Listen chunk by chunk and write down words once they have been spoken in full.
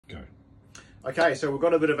Go. Okay, so we've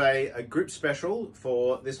got a bit of a grip special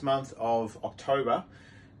for this month of October.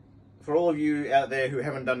 For all of you out there who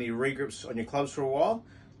haven't done any regrips on your clubs for a while,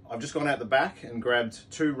 I've just gone out the back and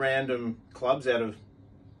grabbed two random clubs out of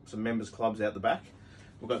some members' clubs out the back.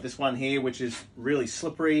 We've got this one here, which is really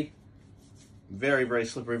slippery, very, very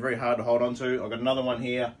slippery, very hard to hold on to. I've got another one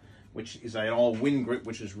here, which is an old wind grip,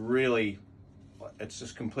 which is really, it's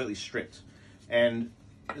just completely stripped. And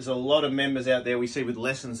there's a lot of members out there we see with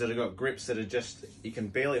lessons that have got grips that are just, you can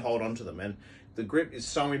barely hold on to them. And the grip is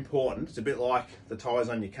so important. It's a bit like the tyres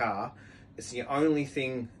on your car. It's the only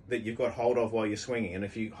thing that you've got hold of while you're swinging. And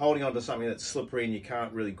if you're holding on to something that's slippery and you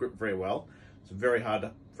can't really grip very well, it's very hard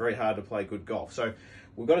to play good golf. So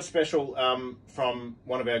we've got a special from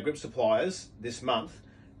one of our grip suppliers this month.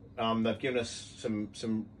 They've given us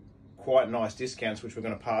some quite nice discounts, which we're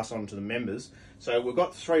going to pass on to the members. So we've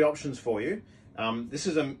got three options for you. This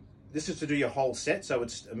is to do your whole set, so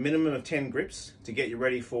it's a minimum of 10 grips to get you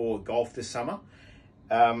ready for golf this summer.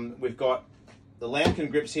 We've got the Lamkin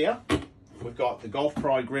grips here, we've got the Golf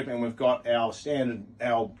Pride grip, and we've got our standard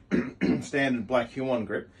standard Black Huon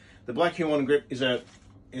grip. The Black Huon grip is a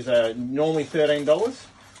normally $13.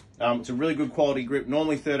 It's a really good quality grip,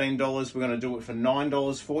 normally $13. We're going to do it for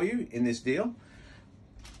 $9 for you in this deal.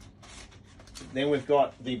 Then we've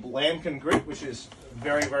got the Lamkin grip, which is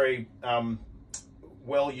very, very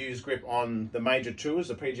well-used grip on the major tours,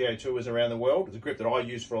 the PGA tours around the world. It's a grip that I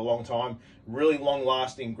use for a long time, really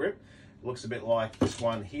long-lasting grip. It looks a bit like this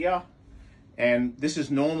one here. And this is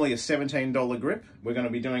normally a $17 grip. We're going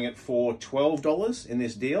to be doing it for $12 in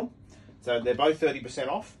this deal. So they're both 30%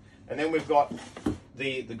 off. And then we've got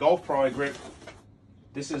the Golf Pride grip.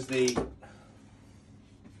 This is the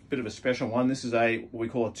bit of a special one. This is what we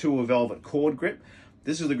call a Tour Velvet cord grip.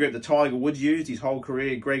 This is the grip that Tiger Woods used his whole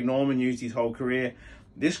career. Greg Norman used his whole career.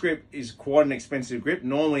 This grip is quite an expensive grip.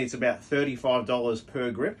 Normally it's about $35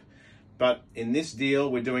 per grip, but in this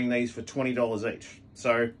deal we're doing these for $20 each.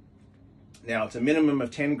 So now it's a minimum of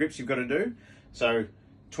 10 grips you've got to do. So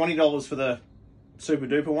 $20 for the super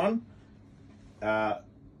duper one.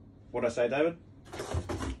 What did I say, David?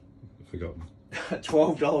 I've forgotten.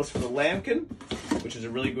 $12 for the Lamkin, which is a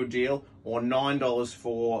really good deal, or $9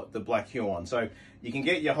 for the Black Huon. So you can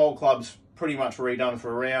get your whole clubs pretty much redone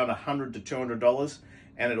for around $100 to $200,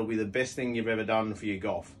 and it'll be the best thing you've ever done for your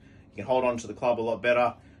golf. You can hold on to the club a lot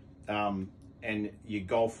better, and your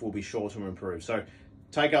golf will be sure to improve. So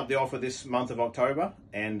take up the offer this month of October,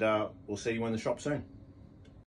 and we'll see you in the shop soon.